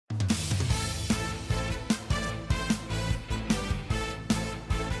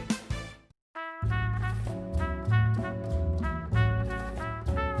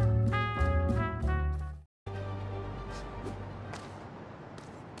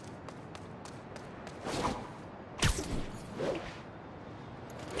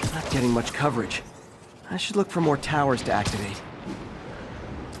getting much coverage. I should look for more towers to activate.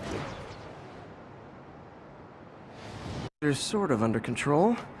 They're sort of under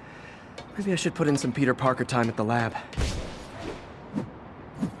control. Maybe I should put in some Peter Parker time at the lab.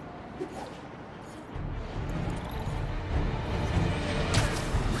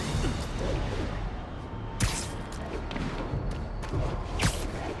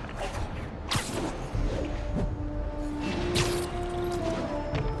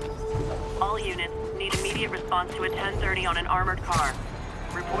 All units need immediate response to a 1030 on an armored car.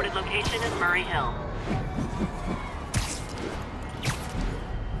 Reported location is Murray Hill.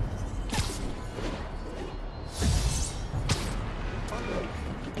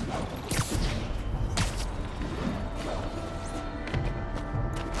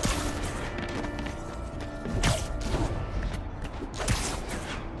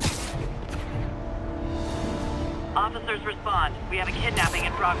 Officers respond. We have a kidnapping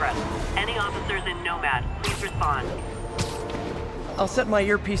in progress. Any officers in Nomad, please respond. I'll set my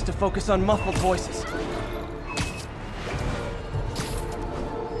earpiece to focus on muffled voices.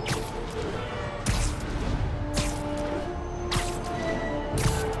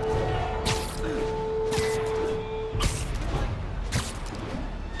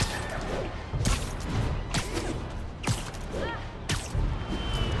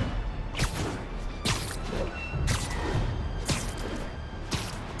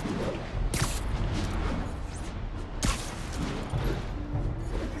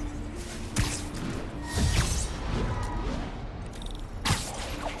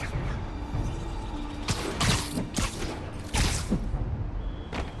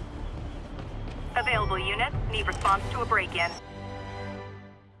 Available units need response to a break-in.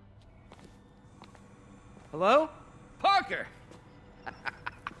 Hello? Parker!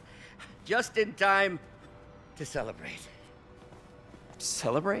 Just in time to celebrate.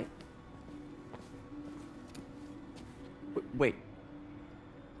 Celebrate? Wait.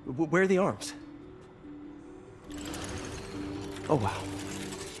 Where are the arms? Oh, wow.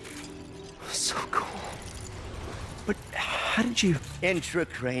 So cool. But how did you...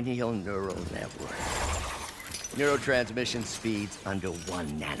 Intracranial neural network. Neurotransmission speeds under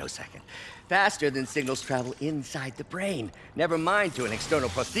 1 nanosecond. Faster than signals travel inside the brain. Never mind to an external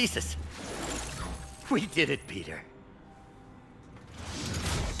prosthesis. We did it, Peter.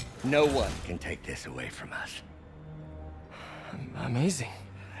 No one can take this away from us. Amazing.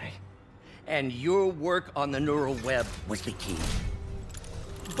 And your work on the neural web was the key.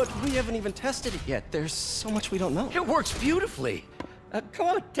 But we haven't even tested it yet. There's so much we don't know. It works beautifully. Come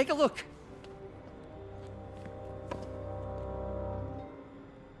on, take a look.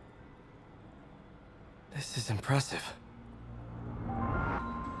 This is impressive.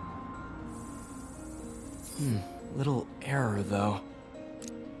 Little error, though.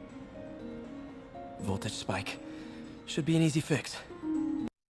 Voltage spike. Should be an easy fix.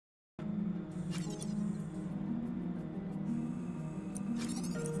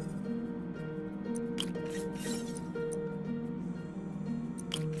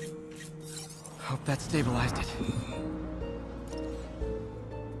 Hope that stabilized it.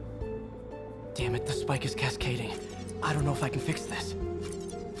 Damn it, the spike is cascading. I don't know if I can fix this.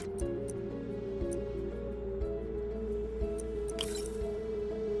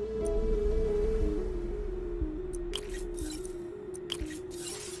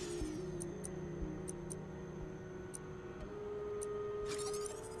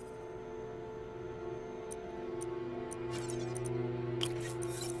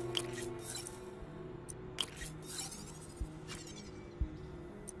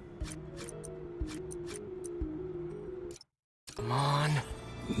 Come on.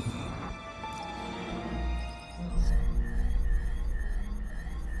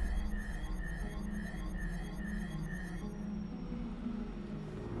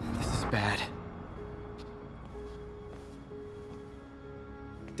 This is bad.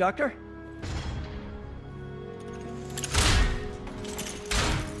 Doctor?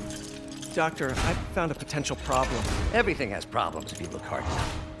 Doctor, I found a potential problem. Everything has problems if you look hard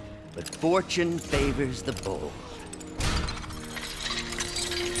enough. But fortune favors the bold.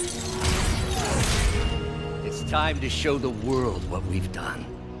 It's time to show the world what we've done.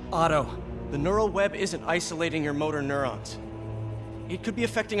 Otto, the neural web isn't isolating your motor neurons. It could be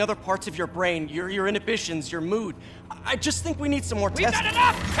affecting other parts of your brain, your inhibitions, your mood. I just think we need some more We've testing. done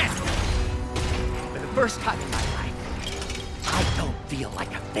enough testing! For the first time in my life, I don't feel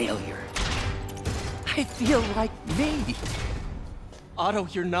like a failure. I feel like me. Otto,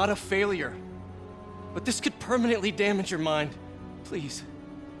 you're not a failure. But this could permanently damage your mind. Please.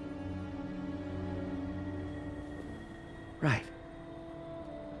 Right.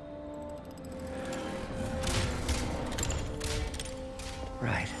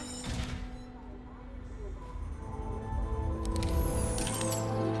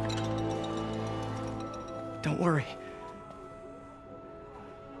 Don't worry.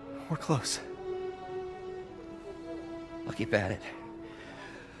 We're close. I'll keep at it.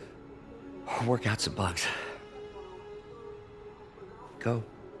 I'll work out some bugs. Go.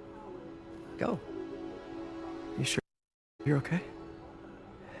 Go. You sure you're okay?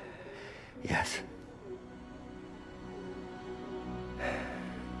 Yes.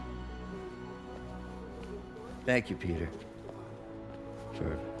 Thank you, Peter.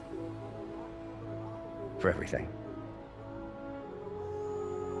 For everything.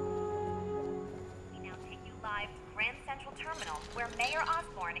 We now take you live to Grand Central Terminal, where Mayor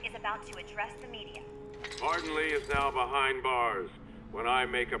Osborne is about to address the media. Martin Lee is now behind bars. When I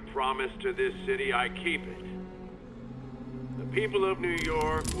make a promise to this city, I keep it. The people of New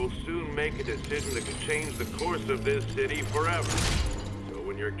York will soon make a decision that could change the course of this city forever. So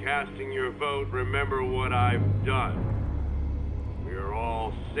when you're casting your vote, remember what I've done. We are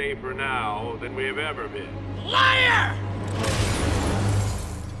all safer now than we have ever been. Liar!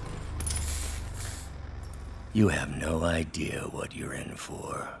 You have no idea what you're in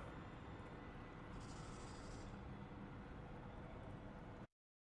for.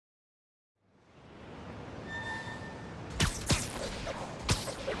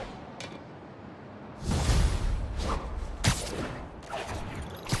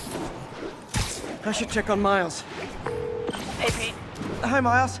 I should check on Miles. Hey, Pete. Hi,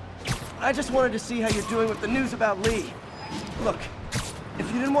 Miles. I just wanted to see how you're doing with the news about Lee. Look, if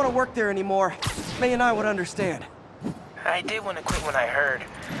you didn't want to work there anymore, May and I would understand. I did want to quit when I heard.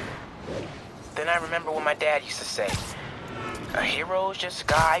 Then I remember what my dad used to say. A hero is just a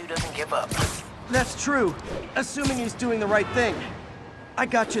guy who doesn't give up. That's true, assuming he's doing the right thing. I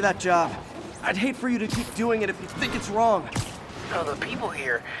got you that job. I'd hate for you to keep doing it if you think it's wrong. Oh, the people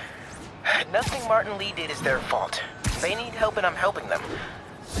here, nothing Martin Lee did is their fault. They need help and I'm helping them.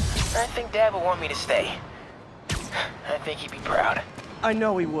 I think Dad would want me to stay. I think he'd be proud. I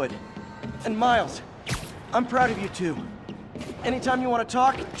know he would. And Miles, I'm proud of you too. Anytime you want to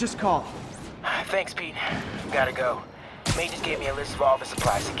talk, just call. Thanks, Pete. Gotta go. May just gave me a list of all the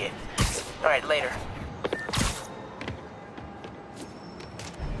supplies to get. All right, later.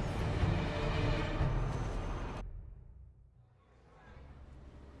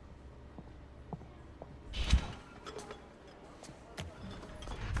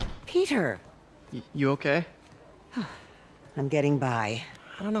 Peter! You okay? I'm getting by.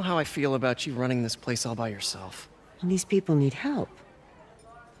 I don't know how I feel about you running this place all by yourself. And these people need help.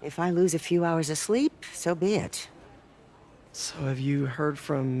 If I lose a few hours of sleep, so be it. So have you heard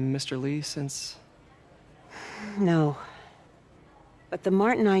from Mr. Lee since? No. But the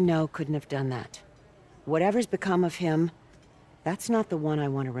Martin I know couldn't have done that. Whatever's become of him, that's not the one I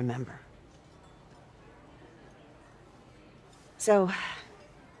want to remember. So,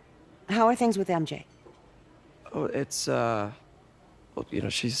 how are things with MJ? Oh, it's, well, you know,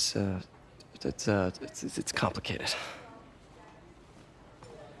 she's, it's complicated.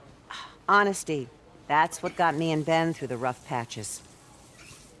 Honesty. That's what got me and Ben through the rough patches.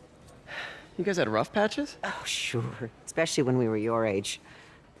 You guys had rough patches? Oh, sure. Especially when we were your age.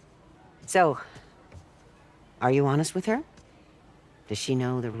 So, are you honest with her? Does she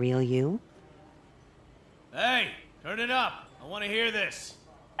know the real you? Hey, turn it up. I want to hear this.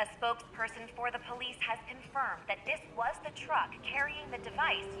 A spokesperson for the police has confirmed that this was the truck carrying the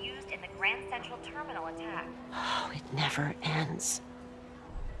device used in the Grand Central Terminal attack. Oh, it never ends.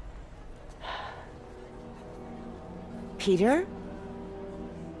 Peter?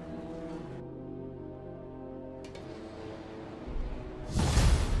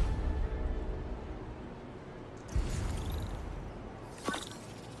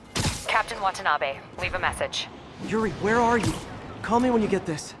 Captain Watanabe, leave a message. Yuri, where are you? Call me when you get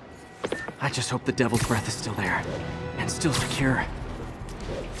this. I just hope the Devil's Breath is still there. And still secure.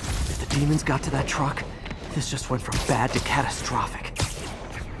 If the demons got to that truck, this just went from bad to catastrophic.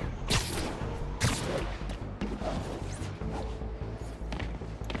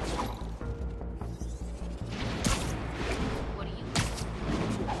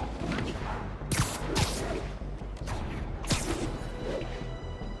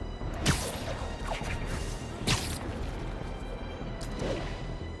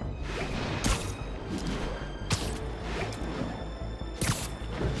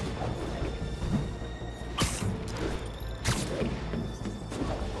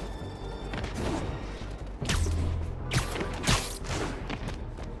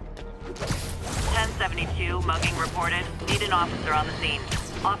 Mugging reported. Need an officer on the scene.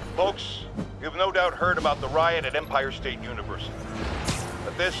 Folks, you've no doubt heard about the riot at Empire State University.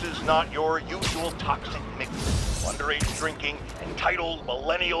 But this is not your usual toxic mix. Underage drinking, entitled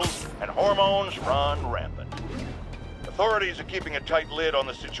millennials, and hormones run rampant. Authorities are keeping a tight lid on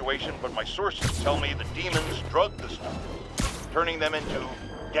the situation, but my sources tell me the demons drugged the stuff, turning them into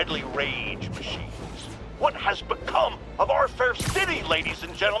deadly rage machines. What has become of our fair city, ladies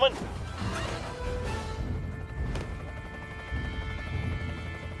and gentlemen?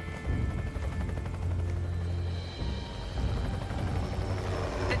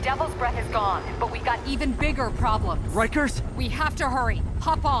 The Devil's Breath is gone, but we've got even bigger problems. Rikers? We have to hurry.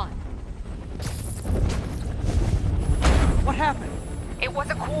 Hop on. What happened? It was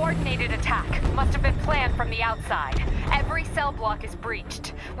a coordinated attack. Must have been planned from the outside. Every cell block is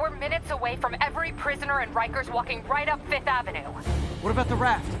breached. We're minutes away from every prisoner and Rikers walking right up 5th Avenue. What about the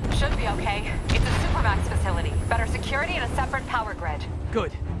raft? Should be okay. It's a Supermax facility. Better security and a separate power grid.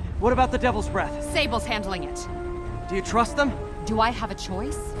 Good. What about the Devil's Breath? Sable's handling it. Do you trust them? Do I have a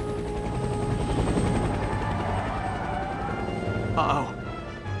choice? Uh-oh.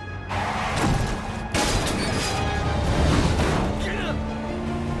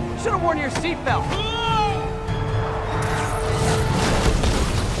 Should have worn your seatbelt.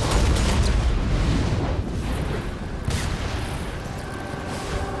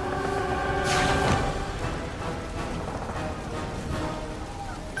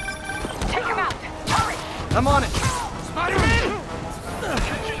 Take him out! Hurry! I'm on it. Spider-Man!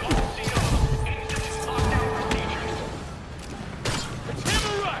 It's him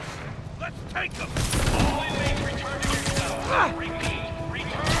or us! Let's take him! All inmates return to your cell. Repeat,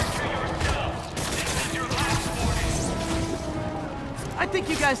 return to your cell. This is your last warning. I think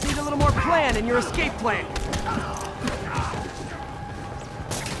you guys need a little more plan in your escape plan.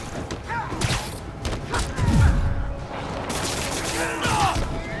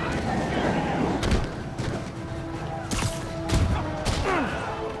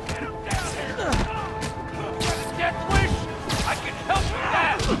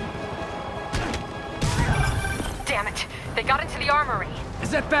 Damn it! They got into the armory. Is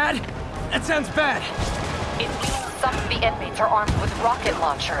that bad? That sounds bad. It means some of the inmates are armed with rocket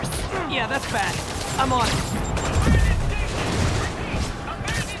launchers. Yeah, that's bad. I'm on it.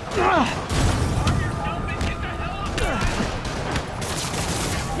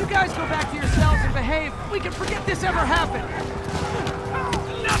 You guys go back to your cells and behave. We can forget this ever happened.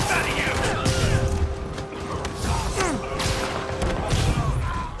 Enough out of you!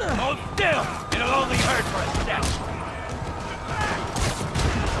 Hold still! It'll only hurt for a step.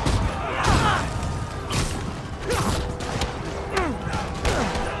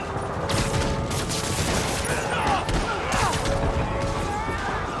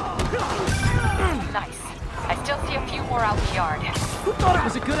 Nice. I still see a few more out in the yard. Who thought it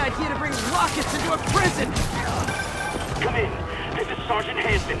was a good idea to bring rockets into a prison? Come in. This is Sergeant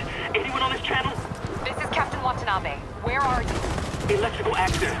Hansen. Anyone on this channel? This is Captain Watanabe. Where are you? Electrical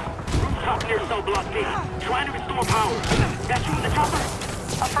access. Rooftop near cell block D. Trying to restore power. That you in the chopper?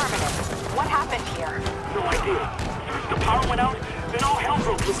 Affirmative. What happened here? No idea. First the power went out, then all hell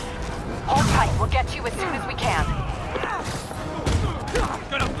broke loose. Hold tight. We'll get you as soon as we can. I'm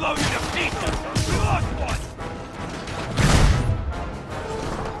gonna blow you to pieces! We lost one!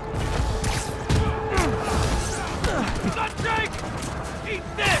 Not Jake! Eat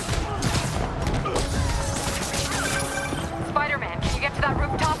this! Spider-Man, can you get to that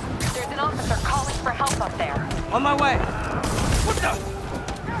rooftop? There's an officer calling for help up there. On my way. What the?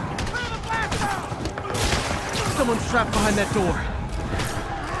 Someone's trapped behind that door.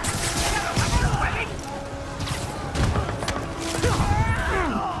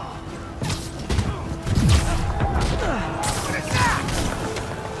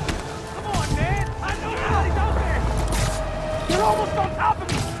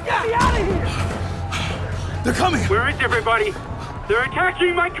 They're coming! Where is everybody? They're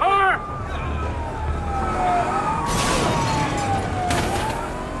attacking my car!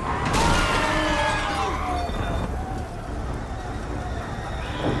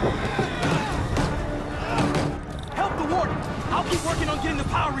 Help the warden! I'll keep working on getting the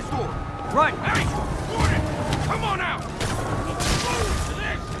power restored! Right. Hey! Warden! Come on out! To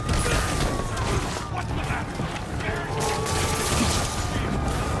this! What's the matter?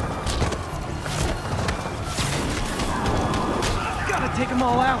 Gotta take them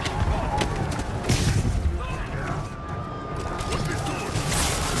all out.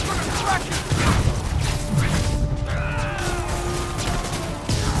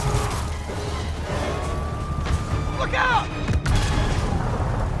 Look out!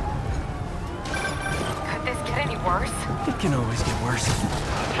 Could this get any worse? It can always get worse.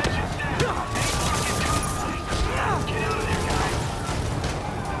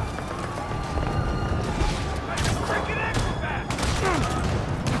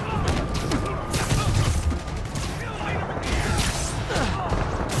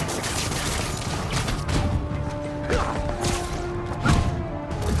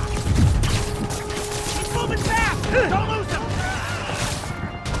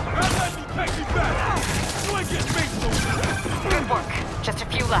 work. Just a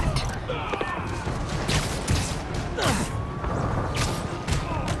few left.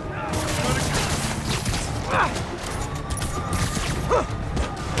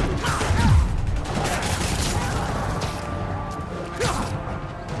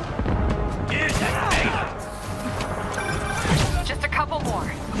 Just a couple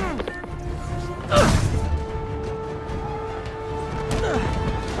more.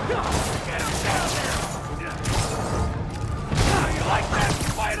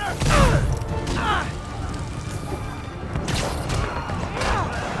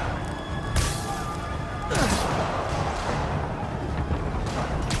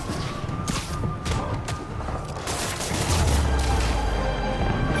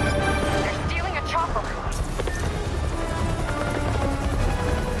 They're stealing a chopper.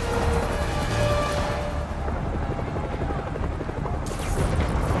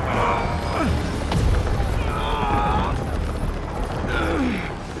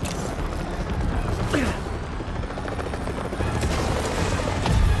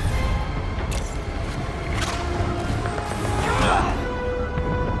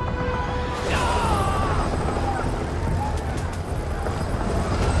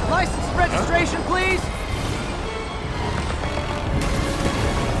 License and registration, please!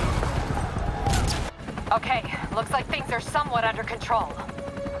 Okay, looks like things are somewhat under control.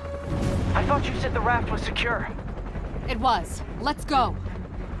 I thought you said the raft was secure. It was. Let's go.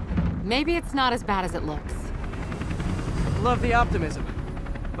 Maybe it's not as bad as it looks. Love the optimism.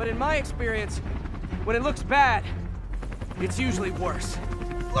 But in my experience, when it looks bad, it's usually worse.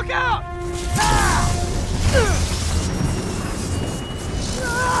 Look out!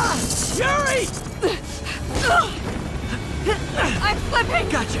 Yuri! I'm slipping!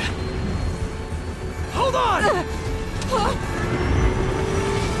 Gotcha! Hold on!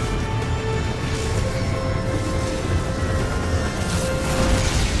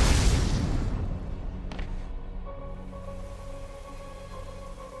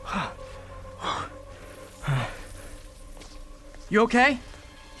 You okay?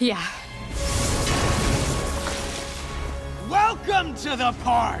 Yeah. Welcome to the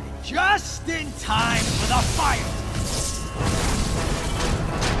party! Just in time for the fire!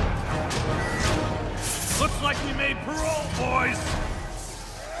 Looks like we made parole, boys!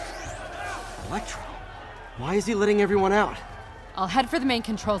 Electro? Why is he letting everyone out? I'll head for the main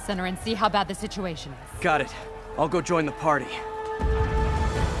control center and see how bad the situation is. Got it. I'll go join the party.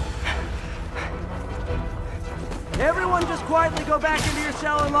 Everyone just quietly go back into your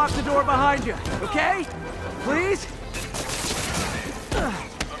cell and lock the door behind you, okay? Please?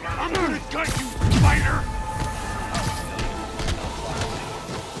 I'm gonna gut you, spider!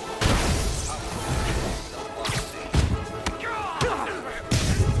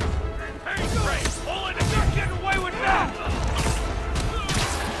 Hey, Gray! Pull it! You're getting away with that!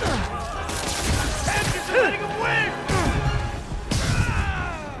 Hands are letting him win!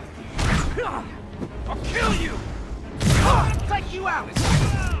 I'll kill you! Take you out!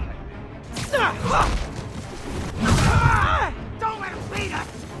 Don't let him beat us!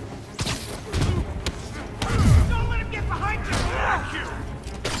 Don't let him get behind you!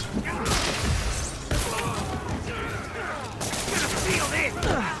 Gonna feel this!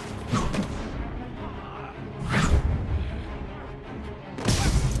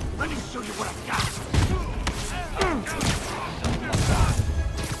 Let me show you what I've got!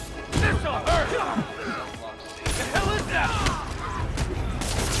 This'll hurt! The hell is that?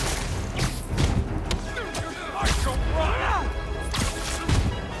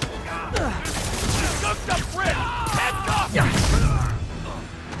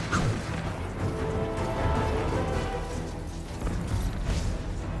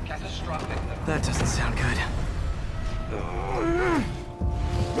 That doesn't sound good.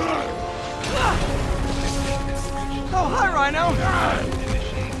 Oh, hi, Rhino!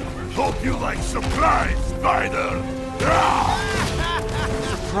 Hope you like surprise, Spider!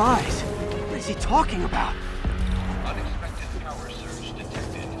 Surprise? What is he talking about? Unexpected power surge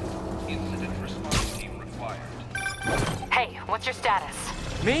detected. Incident response team required. Hey, what's your status?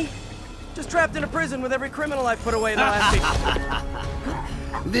 Me? Just trapped in a prison with every criminal I've put away in the last week.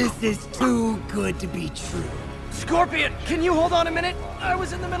 This is too good to be true. Scorpion, can you hold on a minute? I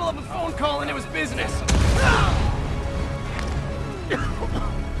was in the middle of a phone call and it was business.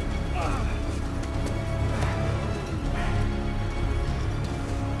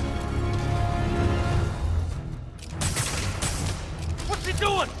 What's he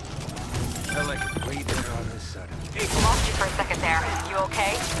doing? I like to breathe there all of a sudden. Lost you for a second there. You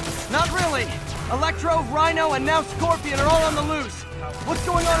okay? Not really. Electro, Rhino, and now Scorpion are all on the loose. What's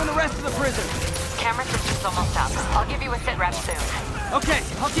going on in the rest of the prison? Camera system's almost up. I'll give you a sit rep soon. Okay,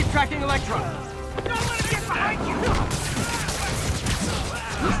 I'll keep tracking Electro. Don't let him get behind you!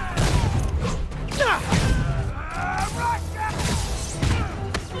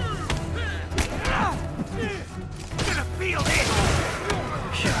 Gonna feel it!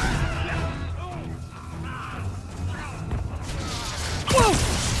 Whoa!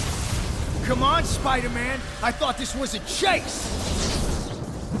 Come on, Spider-Man! I thought this was a chase!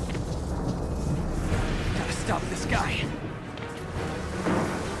 Gotta stop this guy.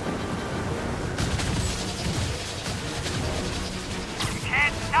 You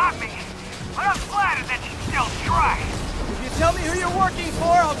can't stop me, but I'm flattered that you still try. If you tell me who you're working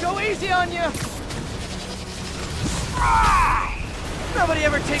for, I'll go easy on you. Right! Nobody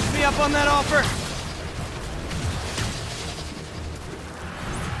ever takes me up on that offer.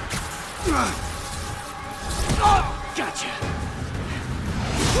 Oh, gotcha.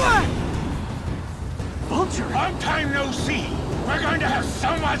 Vulture! Long time no see. We're going to have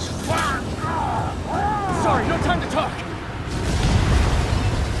so much fun. Sorry, no time to talk.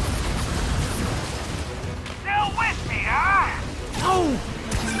 Still with me, huh? Oh!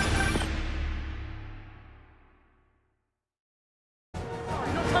 Sorry,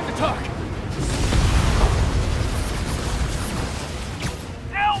 no time to talk.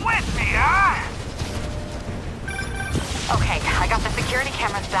 Still with me, huh? Okay, I got the security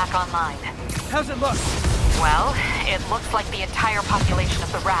cameras back online. How's it look? Well, it looks like the entire population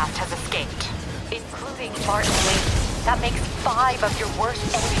of the raft has escaped, including Martin Lee. That makes 5 of your worst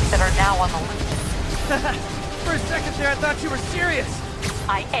enemies that are now on the loose. For a second there, I thought you were serious.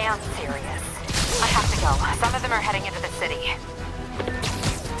 I am serious. I have to go. Some of them are heading into the city.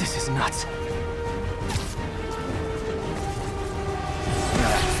 This is nuts.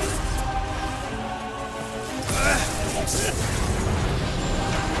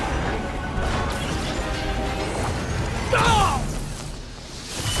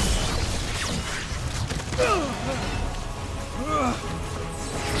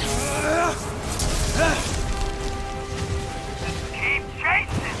 Keep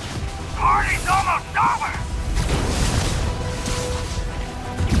chasing. Party's almost over.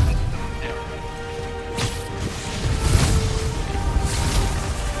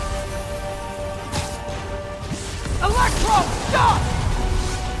 Electro, stop!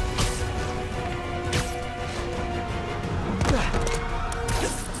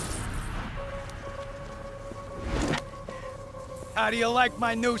 How do you like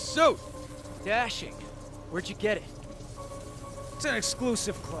my new suit? Dashing. Where'd you get it? It's an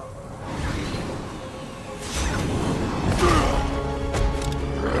exclusive club.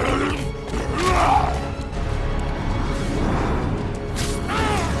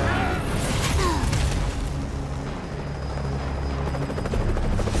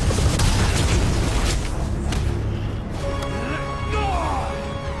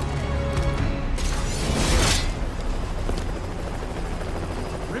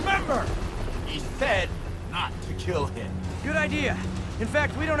 Remember! He said not to kill him. Good idea. In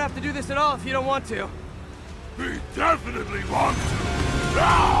fact, we don't have to do this at all if you don't want to. We definitely want to.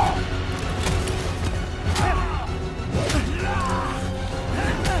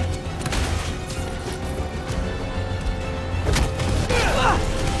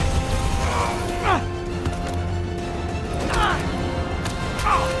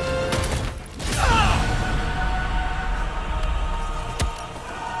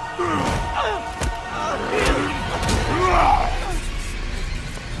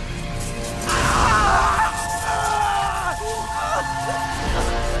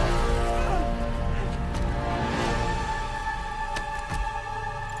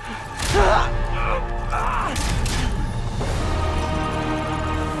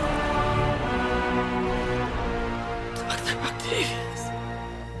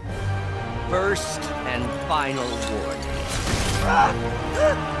 First and final warning.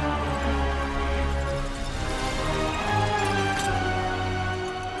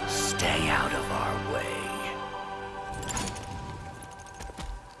 Stay out of our way.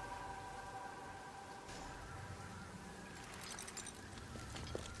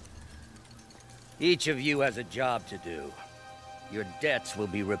 Each of you has a job to do. Your debts will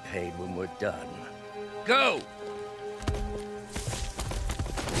be repaid when we're done. Go!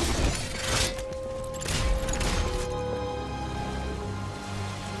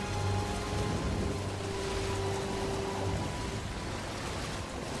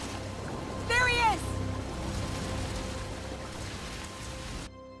 There he is!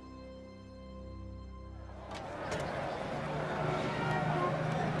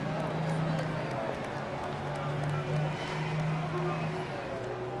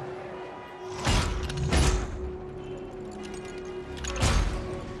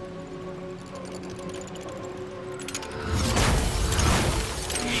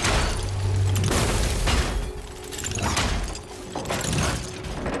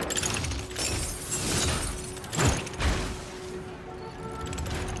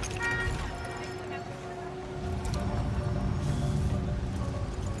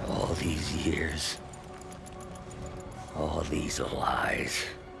 of lies.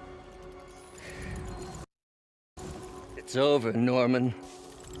 It's over, Norman.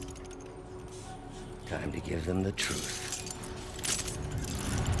 Time to give them the truth.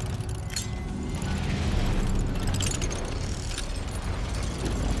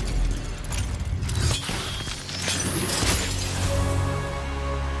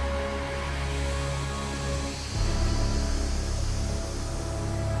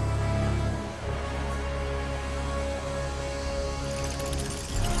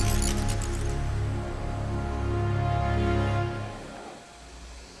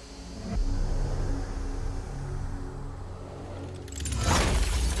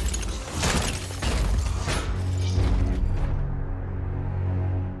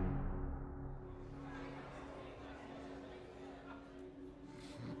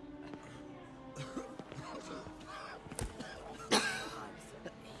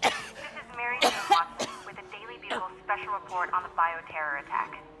 On the bioterror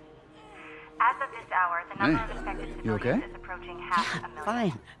attack. As of this hour, the number of infected civilians is approaching half a million.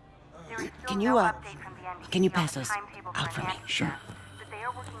 Fine. There is still Can no you, update from the NBC can you on pass the those timetable out for me? enhanced Sure. tests, but they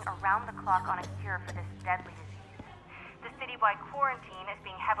are working around the clock on a cure for this deadly disease. The citywide quarantine is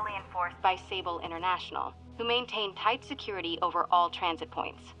being heavily enforced by Sable International, who maintain tight security over all transit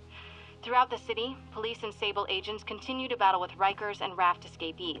points. Throughout the city, police and Sable agents continue to battle with Rikers and Raft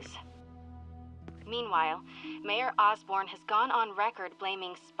escapees. Meanwhile, Mayor Osborn has gone on record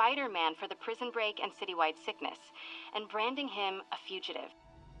blaming Spider-Man for the prison break and citywide sickness, and branding him a fugitive.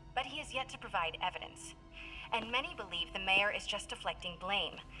 but he has yet to provide evidence. And many believe the mayor is just deflecting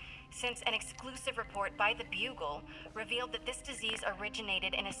blame, since an exclusive report by the Bugle revealed that this disease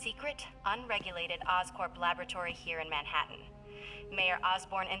originated in a secret, unregulated Oscorp laboratory here in Manhattan. Mayor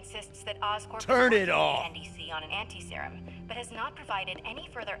Osborn insists that Oscorp Turn it is working off. with the NDC on an anti-serum, but has not provided any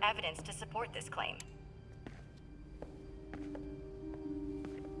further evidence to support this claim.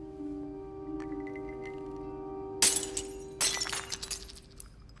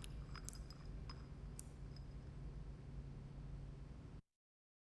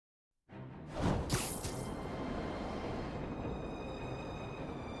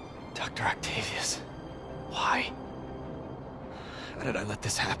 Dr. Octavius. Why? How did I let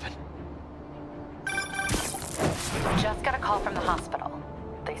this happen? Just got a call from the hospital.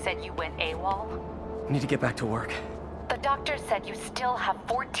 They said you went AWOL. I need to get back to work. The doctor said you still have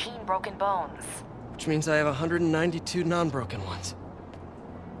 14 broken bones. Which means I have 192 non-broken ones.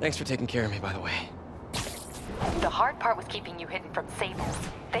 Thanks for taking care of me, by the way. The hard part was keeping you hidden from Sables.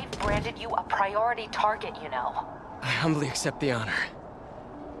 They've branded you a priority target, you know. I humbly accept the honor.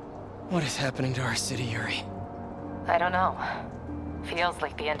 What is happening to our city, Yuri? I don't know. Feels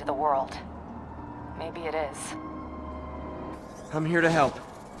like the end of the world. Maybe it is. I'm here to help.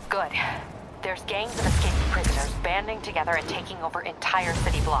 Good. There's gangs of escaped prisoners banding together and taking over entire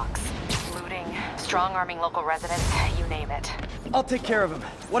city blocks. Looting, strong-arming local residents, you name it. I'll take care of him.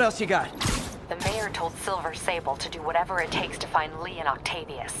 What else you got? The mayor told Silver Sable to do whatever it takes to find Lee and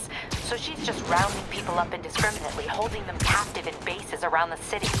Octavius. So she's just rounding people up indiscriminately, holding them captive in bases around the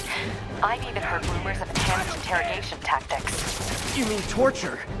city. I've even heard rumors of enhanced interrogation tactics. You mean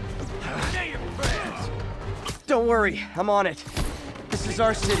torture? Don't worry, I'm on it. This is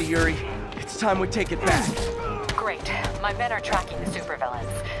our city, Yuri. It's time we take it back. Great. My men are tracking the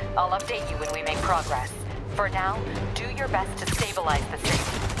supervillains. I'll update you when we make progress. For now, do your best to stabilize the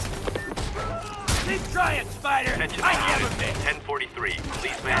city. Keep trying, Spider! Attention I never unit. miss! 1043.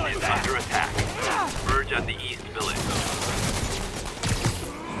 Policeman is under attack. Verge on the East Village.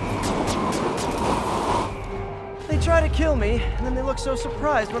 They try to kill me, and then they look so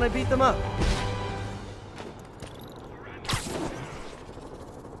surprised when I beat them up.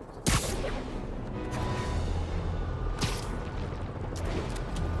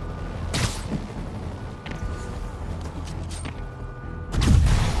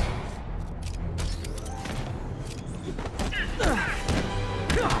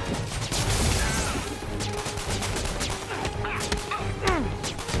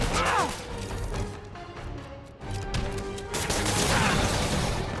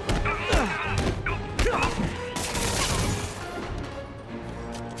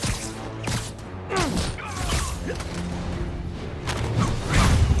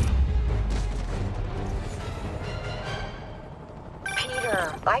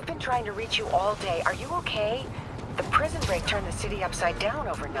 I've been trying to reach you all day. Are you okay? The prison break turned the city upside down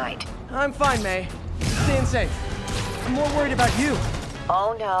overnight. I'm fine, May. Staying safe. I'm more worried about you.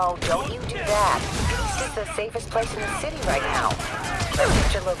 Oh no, don't you do that. East is the safest place in the city right now.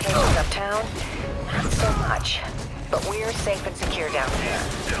 Future locations uptown, not so much. but we're safe and secure down here.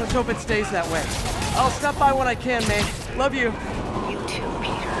 Let's hope it stays that way. I'll stop by when I can, May. Love you. You too,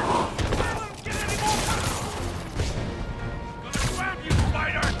 Peter.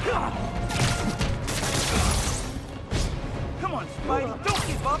 Come on, Spidey, don't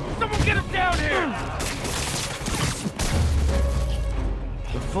give up! Someone get him down here!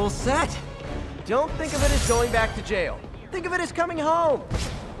 The full set? Don't think of it as going back to jail. Think of it as coming home.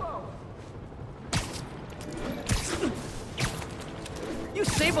 You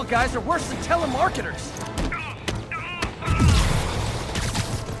Sable guys are worse than telemarketers.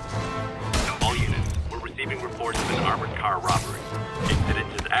 All units, we're receiving reports of an armored car robbery. Incident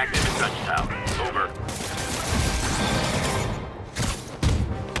is active in Dutchtown. Over.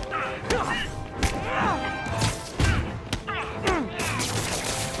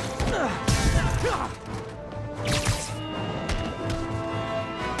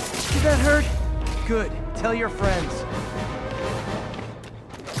 Did that hurt? Good. Tell your friends.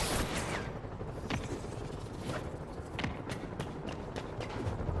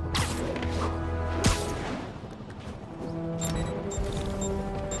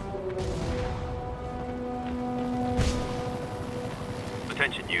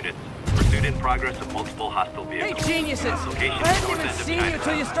 Attention units. Pursuit in progress of multiple hostile Hey, vehicles. geniuses! Location I hadn't north even end of seen you Chinatown.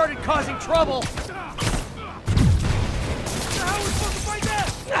 until you started causing trouble! How are we supposed to fight that?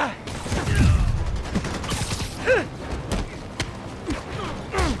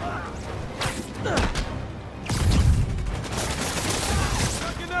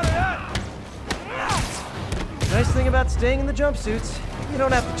 Nice thing about staying in the jumpsuits, you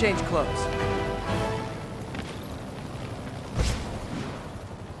don't have to change clothes.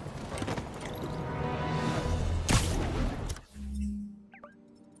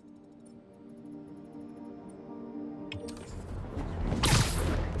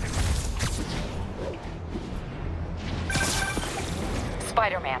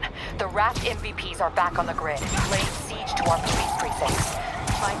 Spider-Man, the Raft MVPs are back on the grid, laying siege to our police precincts.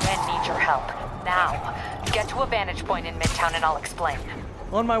 My men need your help. Now. Get to a vantage point in Midtown and I'll explain.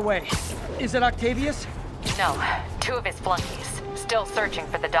 On my way. Is it Octavius? No, 2 of his flunkies. Still searching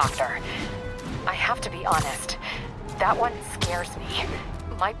for the doctor. I have to be honest. That one scares me.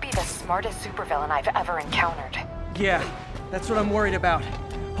 Might be the smartest supervillain I've ever encountered. Yeah, that's what I'm worried about.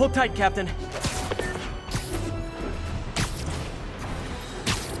 Hold tight, Captain.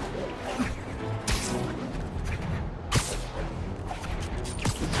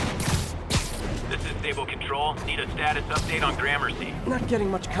 Stable Control, need a status update on Gramercy. Not getting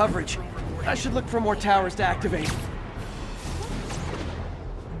much coverage. I should look for more towers to activate.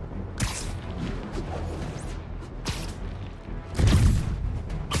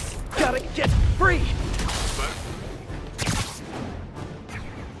 Gotta get free!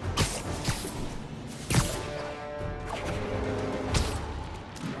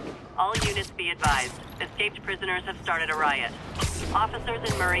 All units be advised. Escaped prisoners have started a riot. Officers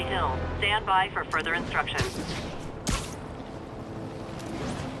in Murray Hill, stand by for further instructions.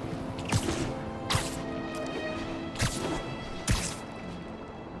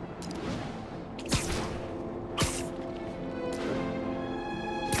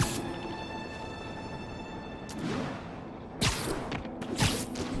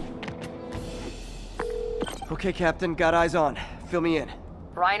 Okay, Captain, got eyes on. Fill me in.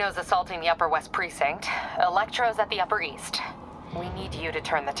 Rhino's assaulting the Upper West Precinct. Electro's at the Upper East. We need you to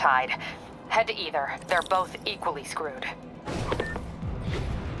turn the tide. Head to either. They're both equally screwed.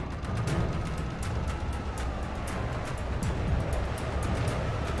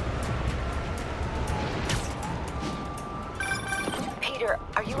 Peter,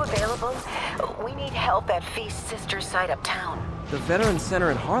 are you available? We need help at Feast's sister's site uptown. The Veterans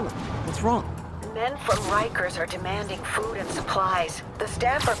Center in Harlem. What's wrong? Men from Rikers are demanding food and supplies. The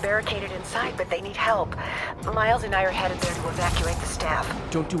staff are barricaded inside, but they need help. Miles and I are headed there to evacuate the staff.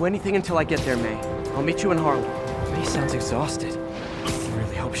 Don't do anything until I get there, May. I'll meet you in Harlem. May sounds exhausted. I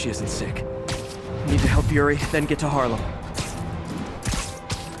really hope she isn't sick. Need to help Yuri, then get to Harlem.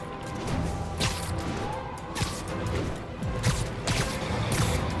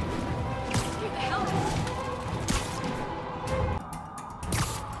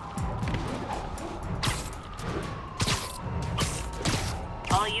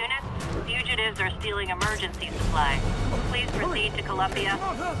 All units, fugitives are stealing emergency supply. Please proceed to Columbia.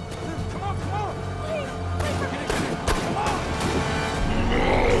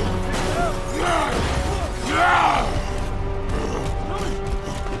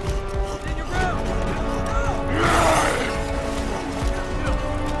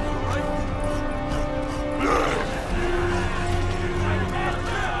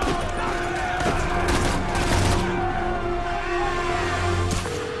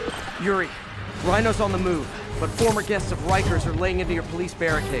 Rhino's on the move, but former guests of Rikers are laying into your police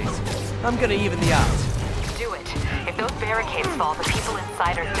barricades. I'm gonna even the odds. Do it. If those barricades fall, the people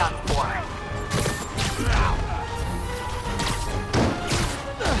inside are done for.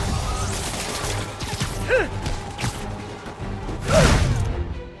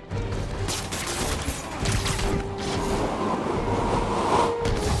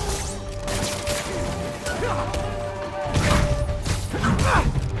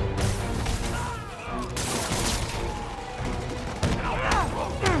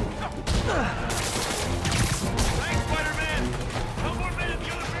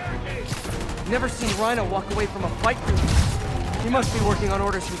 Never seen Rhino walk away from a fight group. He must be working on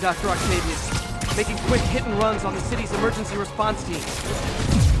orders from Dr. Octavius, making quick hit and runs on the city's emergency response team.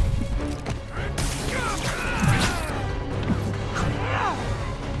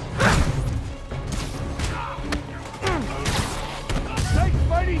 Thanks,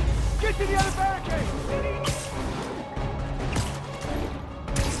 Spidey! Get to the other barricade!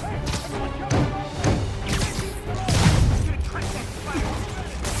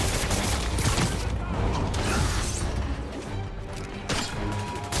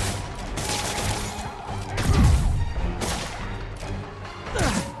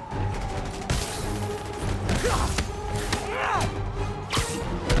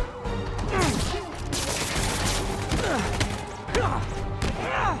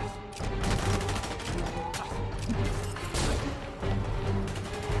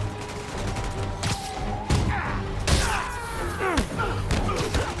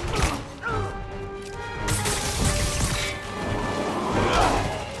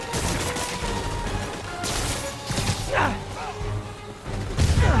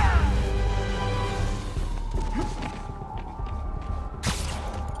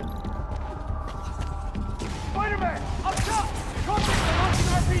 Spider-Man! Up top! Convicts are launching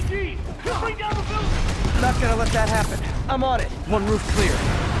RPGs! Bring down the building! Not gonna let that happen. I'm on it. One roof clear.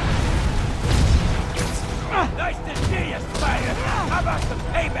 Nice to see you, Spider! How about some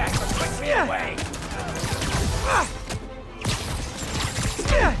payback for putting me away?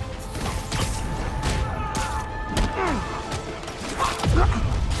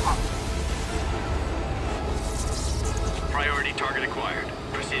 Priority target acquired.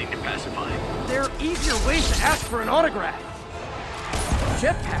 Proceeding to pacify. There are easier ways to ask for an autograph.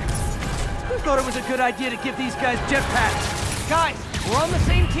 Jetpacks? Who thought it was a good idea to give these guys jetpacks? Guys, we're on the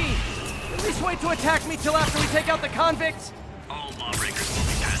same team. At least wait to attack me till after we take out the convicts. All lawbreakers will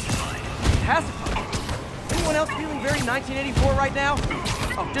be pacified. Pacified? Anyone else feeling very 1984 right now?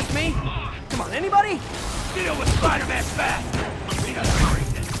 Oh, just me? Come on, anybody? Deal with Spider-Man fast! We gotta bring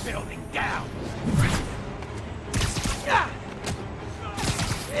this building down! Yeah!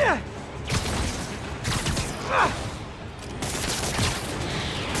 Yeah! Ah!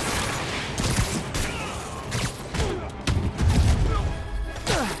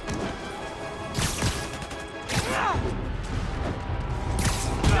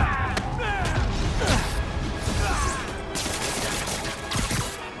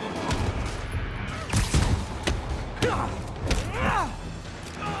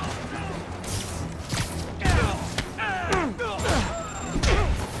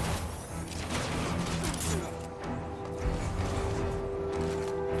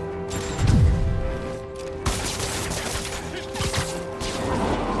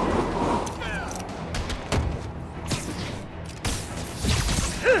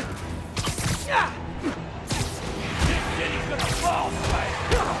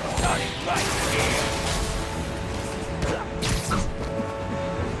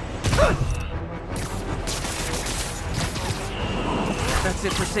 That's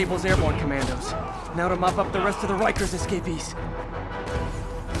it for Sable's airborne commandos. Now to mop up the rest of the Rikers escapees.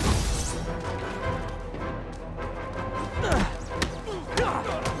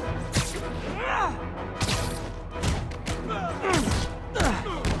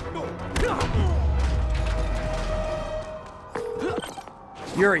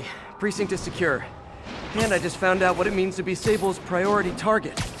 Yuri, precinct is secure. And I just found out what it means to be Sable's priority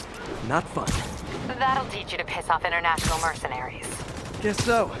target. Not fun. That'll teach you to piss off international mercenaries. Guess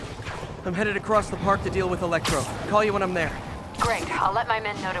so. I'm headed across the park to deal with Electro. Call you when I'm there. Great. I'll let my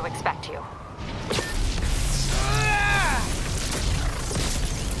men know to expect you.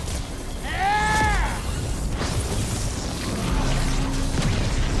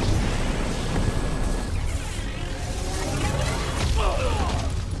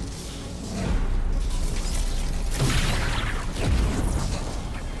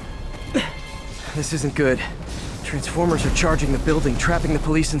 This isn't good. Transformers are charging the building, trapping the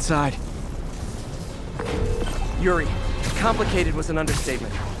police inside. Yuri, complicated was an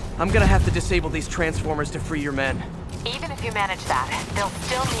understatement. I'm gonna have to disable these transformers to free your men. Even if you manage that, they'll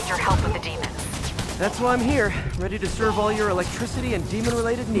still need your help with the demons. That's why I'm here, ready to serve all your electricity and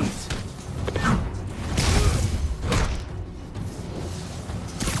demon-related needs.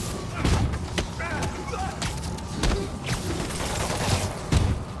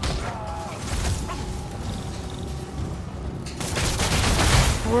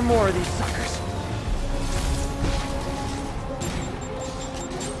 Four more of these suckers.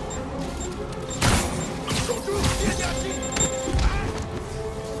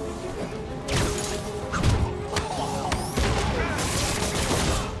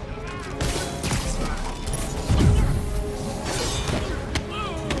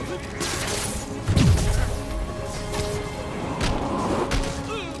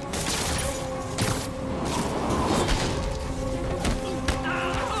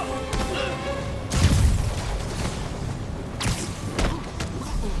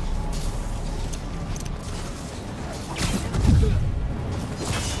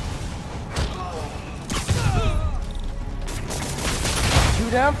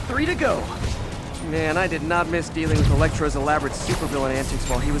 Down, 3 to go. Man, I did not miss dealing with Elektra's elaborate supervillain antics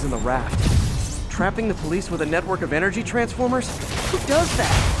while he was in the raft. Trapping the police with a network of energy transformers? Who does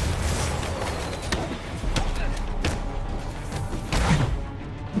that?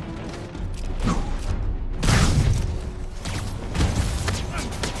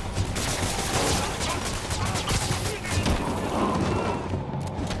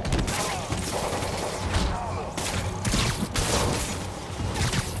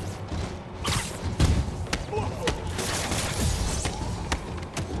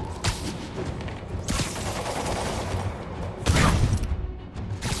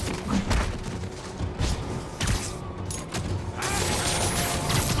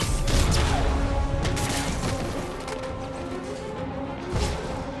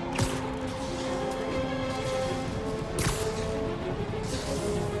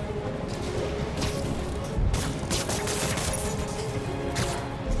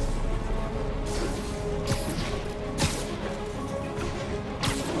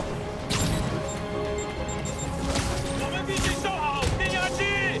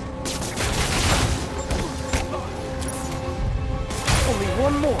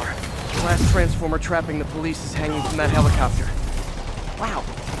 One more. The last transformer trapping the police is hanging from that helicopter. Wow.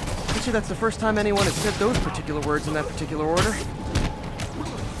 Bet you that's the first time anyone has said those particular words in that particular order.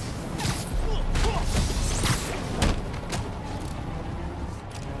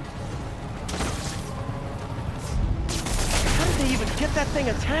 How did they even get that thing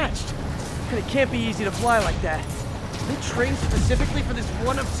attached? And it can't be easy to fly like that. They trained specifically for this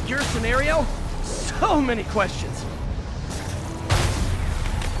one obscure scenario? So many questions.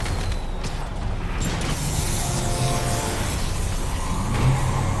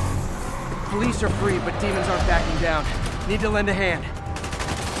 Police are free, but demons aren't backing down. Need to lend a hand.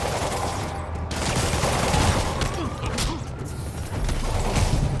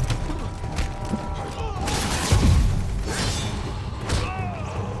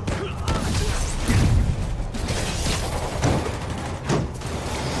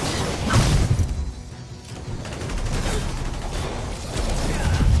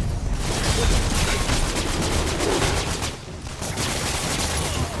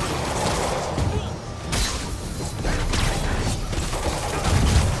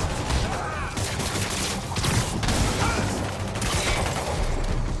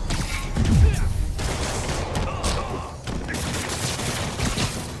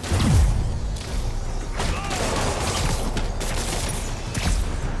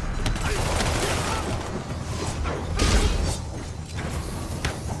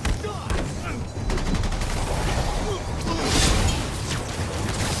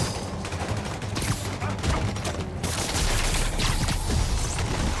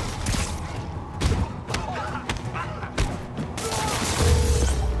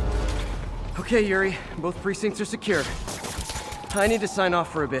 Okay, Yuri. Both precincts are secure. I need to sign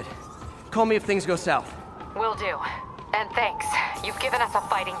off for a bit. Call me if things go south. Will do. And thanks. You've given us a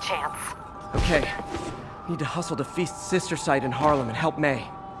fighting chance. Okay. Need to hustle to Feast's sister site in Harlem and help May.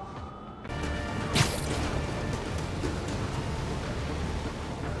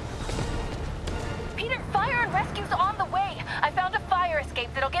 Peter, fire and rescue's on the way. I found a fire escape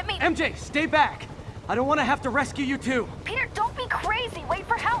that'll get me... MJ, stay back! I don't want to have to rescue you too. Peter, don't be crazy. Wait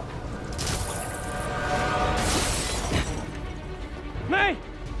for help. May!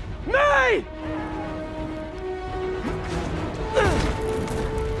 May!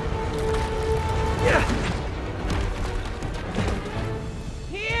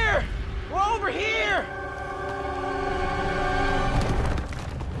 Here! We're over here!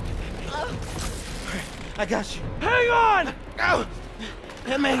 got you. Hang on! Ow!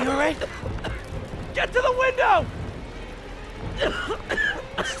 Hey, man, you alright? Get to the window!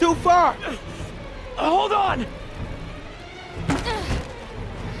 It's too far! Hold on!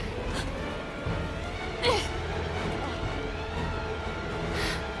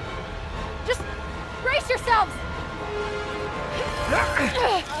 Just brace yourselves!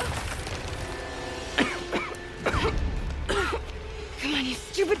 Come on, you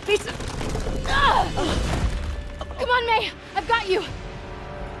stupid piece of... Come on, May! I've got you!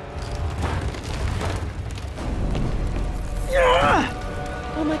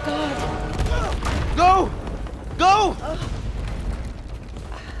 Oh my god. Go! Go!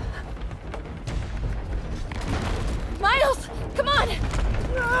 Miles! Come on!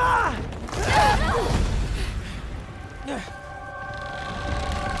 No!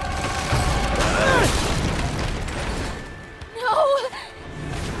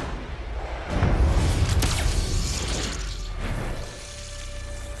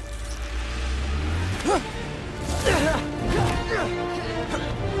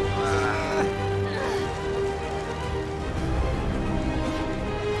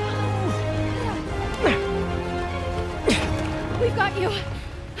 We've got you.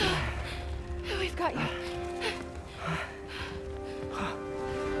 We've got you.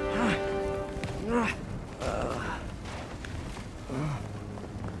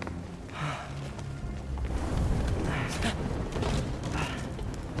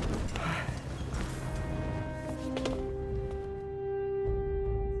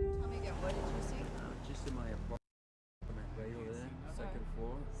 Just in my apartment, right over there, second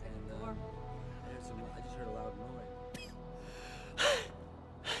floor, and I just heard a loud noise.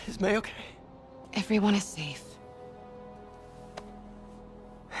 Is May okay? Everyone is safe.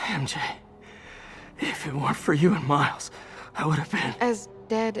 MJ, if it weren't for you and Miles, I would have been... As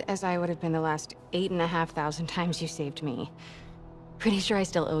dead as I would have been the last 8,500 times you saved me. Pretty sure I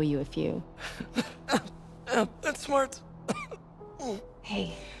still owe you a few. That's smart.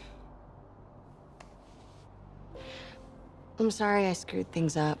 Hey. I'm sorry I screwed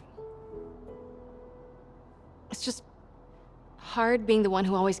things up. It's just hard being the one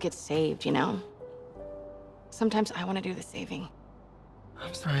who always gets saved, you know? Sometimes I want to do the saving.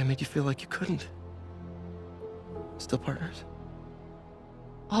 I'm sorry I made you feel like you couldn't. Still partners?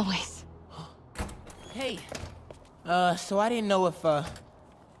 Always. Hey. So I didn't know if,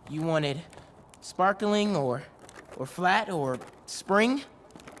 you wanted sparkling or flat or spring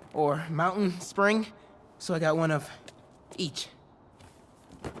or mountain spring. So I got one of each.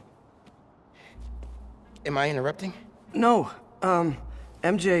 Am I interrupting? No.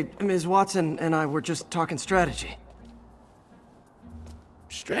 MJ, Ms. Watson, and I were just talking strategy.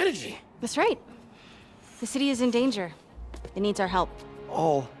 Strategy? That's right. The city is in danger. It needs our help.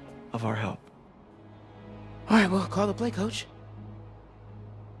 All of our help. All right, well, call the play, coach.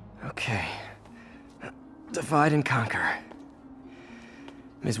 Okay. Divide and conquer.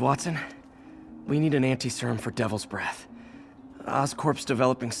 Ms. Watson, we need an anti-serum for Devil's Breath. Oscorp's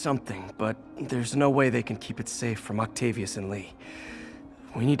developing something, but there's no way they can keep it safe from Octavius and Lee.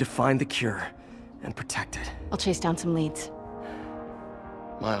 We need to find the cure and protect it. I'll chase down some leads.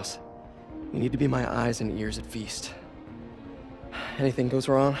 Miles, you need to be my eyes and ears at Feast. Anything goes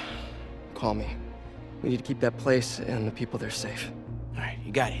wrong, call me. We need to keep that place and the people there safe. All right,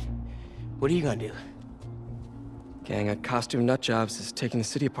 you got it. What are you gonna do? Gang of costume nut jobs is taking the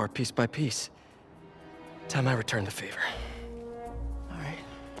city apart piece by piece. Time I return the favor. All right.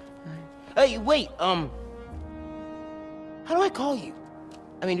 Hey, wait, how do I call you?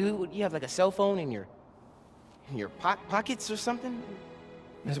 I mean, do you have like a cell phone in your pockets or something?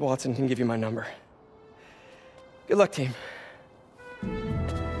 Ms. Watson can give you my number. Good luck, team.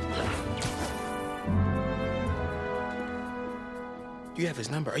 You have his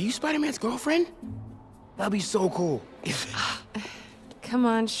number. Are you Spider-Man's girlfriend? That'd be so cool. Come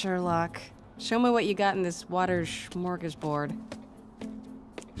on, Sherlock. Show me what you got in this water smorgasbord.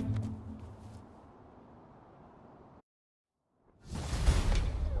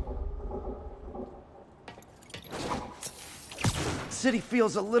 City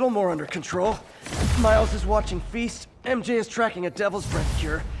feels a little more under control. Miles is watching Feast. MJ is tracking a Devil's Breath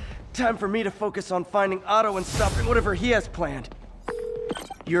cure. Time for me to focus on finding Otto and stopping whatever he has planned.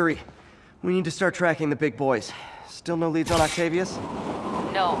 Yuri, we need to start tracking the big boys. Still no leads on Octavius?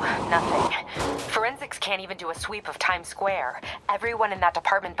 No, nothing. Forensics can't even do a sweep of Times Square. Everyone in that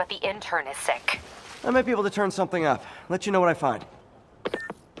department but the intern is sick. I might be able to turn something up. Let you know what I find.